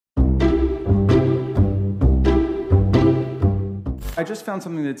I just found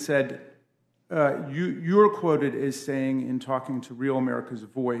something that said, you were quoted as saying in talking to Real America's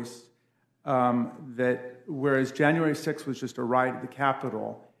Voice that whereas January 6th was just a riot at the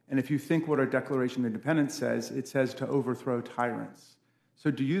Capitol, and if you think what our Declaration of Independence says, it says to overthrow tyrants.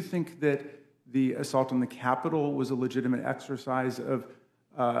 So do you think that the assault on the Capitol was a legitimate exercise of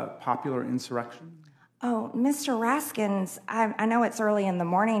popular insurrection? Oh, Mr. Raskins, I know it's early in the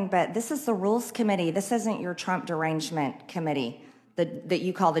morning, but this is the Rules Committee. This isn't your Trump derangement committee that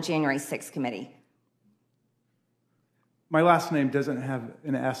you call the January 6th committee. My last name doesn't have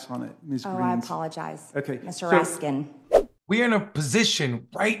an S on it, Ms. Greene. Oh, I apologize. Okay. Mr. Raskin. We're in a position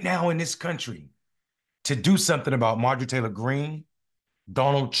right now in this country to do something about Marjorie Taylor Greene,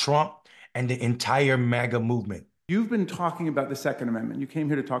 Donald Trump, and the entire MAGA movement. You've been talking about the Second Amendment. You came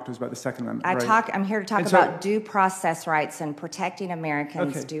here to talk to us about the Second Amendment, right? I'm here to talk about due process rights and protecting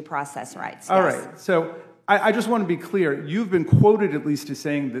Americans' due process rights. All right. So I just want to be clear. You've been quoted at least as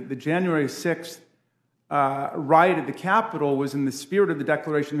saying that the January 6th riot at the Capitol was in the spirit of the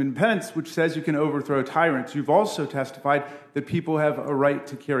Declaration of Independence, which says you can overthrow tyrants. You've also testified that people have a right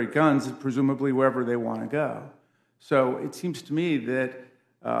to carry guns, presumably wherever they want to go. So it seems to me that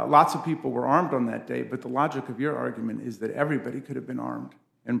lots of people were armed on that day, but the logic of your argument is that everybody could have been armed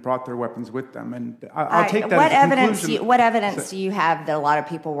and brought their weapons with them. And I'll take that as a conclusion. What evidence do you have that a lot of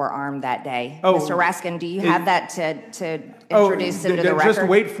people were armed that day? Mr. Raskin, do you have that to introduce into the record? Just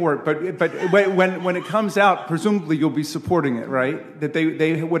wait for it. But when it comes out, presumably you'll be supporting it, right? That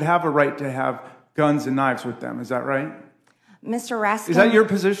they would have a right to have guns and knives with them. Is that right? Mr. Raskin. Is that your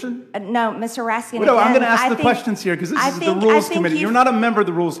position? No, Mr. Raskin. Well, no, I'm going to ask the questions here because this is the Rules Committee. You're not a member of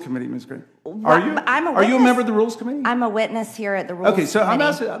the Rules Committee, Ms. Greene. Are you? Are you a member of the Rules Committee? I'm a witness here at the Rules Committee. Okay,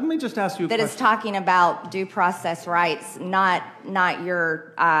 so let me just ask you a question. That is talking about due process rights, not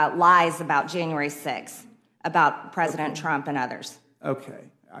your lies about January 6th, about President Trump and others.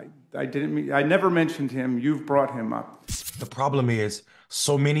 Okay, I never mentioned him. You've brought him up. The problem is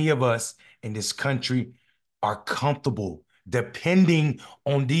so many of us in this country are comfortable depending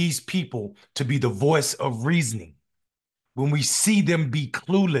on these people to be the voice of reasoning. When we see them be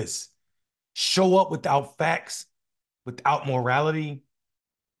clueless, show up without facts, without morality,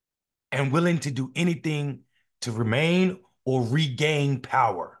 and willing to do anything to remain or regain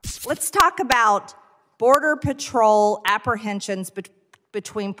power. Let's talk about Border Patrol apprehensions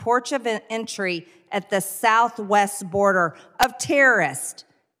between ports of entry at the southwest border of terrorists.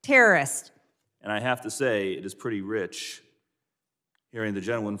 And I have to say, it is pretty rich hearing the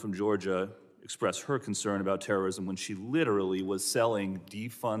gentleman from Georgia express her concern about terrorism when she literally was selling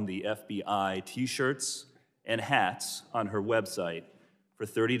defund the FBI t-shirts and hats on her website for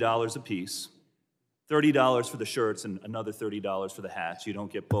 $30 a piece. $30 for the shirts and another $30 for the hats. You don't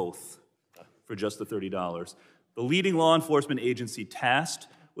get both for just the $30. The leading law enforcement agency tasked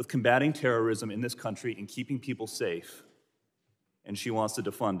with combating terrorism in this country and keeping people safe, and she wants to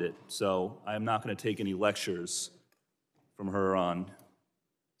defund it. So I am not going to take any lectures from her on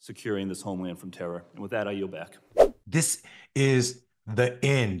securing this homeland from terror. And with that, I yield back. This is the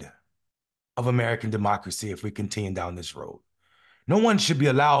end of American democracy if we continue down this road. No one should be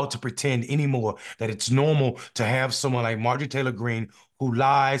allowed to pretend anymore that it's normal to have someone like Marjorie Taylor Greene who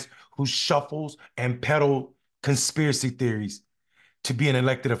lies, who shuffles and peddles conspiracy theories to be an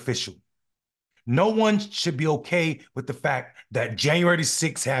elected official. No one should be okay with the fact that January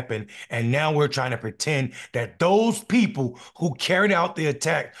 6th happened, and now we're trying to pretend that those people who carried out the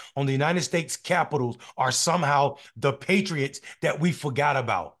attack on the United States Capitol are somehow the patriots that we forgot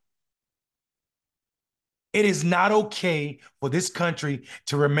about. It is not okay for this country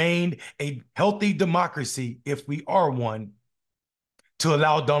to remain a healthy democracy, if we are one, to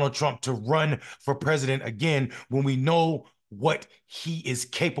allow Donald Trump to run for president again when we know what he is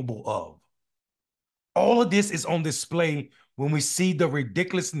capable of. All of this is on display when we see the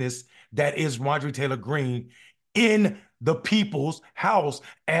ridiculousness that is Marjorie Taylor Greene in the people's house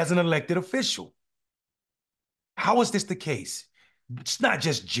as an elected official. How is this the case? It's not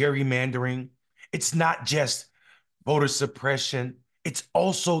just gerrymandering. It's not just voter suppression. It's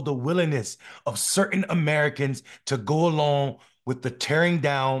also the willingness of certain Americans to go along with the tearing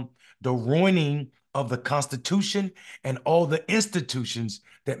down, the ruining of the Constitution and all the institutions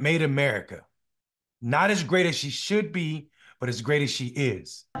that made America not as great as she should be, but as great as she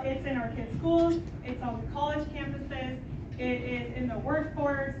is. It's in our kids' schools, it's on the college campuses, it is in the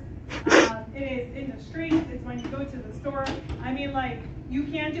workforce, it is in the streets, it's when you go to the store. I mean, like, you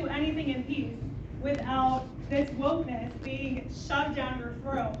can't do anything in peace without this wokeness being shoved down your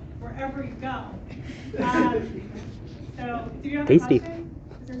throat wherever you go. So, do you have a question?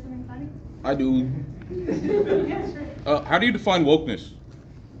 Is there something funny? I do. Yeah, sure. How do you define wokeness?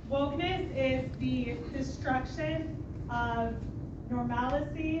 Wokeness is the destruction of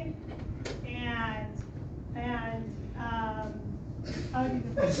normalcy and how do you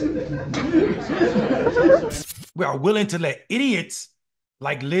define it? We are willing to let idiots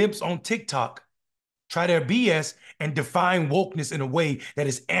like libs on TikTok try their BS and define wokeness in a way that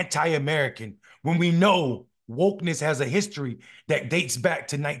is anti-American when we know wokeness has a history that dates back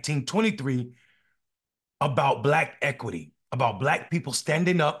to 1923 about Black equity, about Black people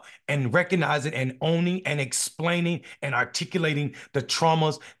standing up and recognizing and owning and explaining and articulating the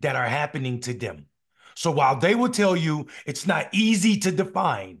traumas that are happening to them. So while they will tell you it's not easy to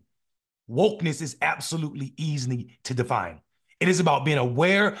define, wokeness is absolutely easy to define. It is about being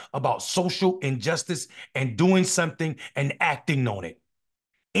aware about social injustice and doing something and acting on it.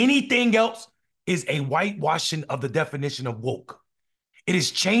 Anything else is a whitewashing of the definition of woke. It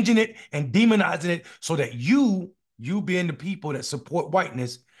is changing it and demonizing it so that you being the people that support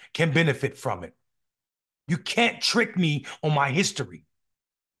whiteness, can benefit from it. You can't trick me on my history.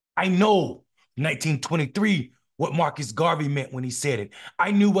 I know 1923 what Marcus Garvey meant when he said it.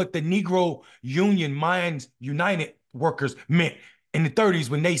 I knew what the Negro Union Minds United workers meant in the 30s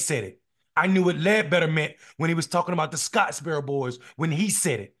when they said it. I knew what Ledbetter meant when he was talking about the Scottsboro Boys when he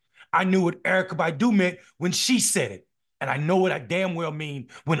said it. I knew what Erykah Badu meant when she said it. And I know what I damn well mean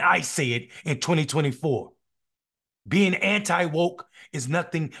when I say it in 2024. Being anti-woke is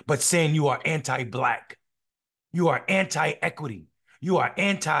nothing but saying you are anti-Black. You are anti-equity. You are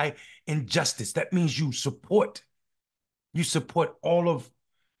anti-injustice. That means you support all of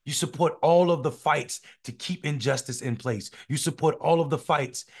the fights to keep injustice in place. You support all of the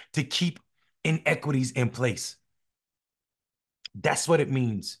fights to keep inequities in place. That's what it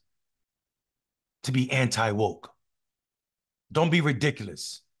means to be anti-woke. Don't be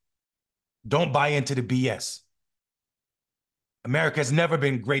ridiculous. Don't buy into the BS. America has never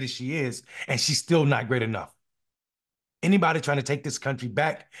been great as she is, and she's still not great enough. Anybody trying to take this country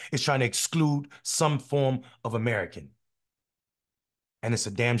back is trying to exclude some form of American. And it's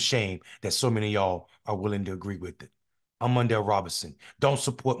a damn shame that so many of y'all are willing to agree with it. I'm Mundell Robinson. Don't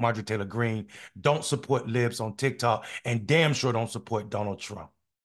support Marjorie Taylor Greene. Don't support libs on TikTok. And damn sure don't support Donald Trump.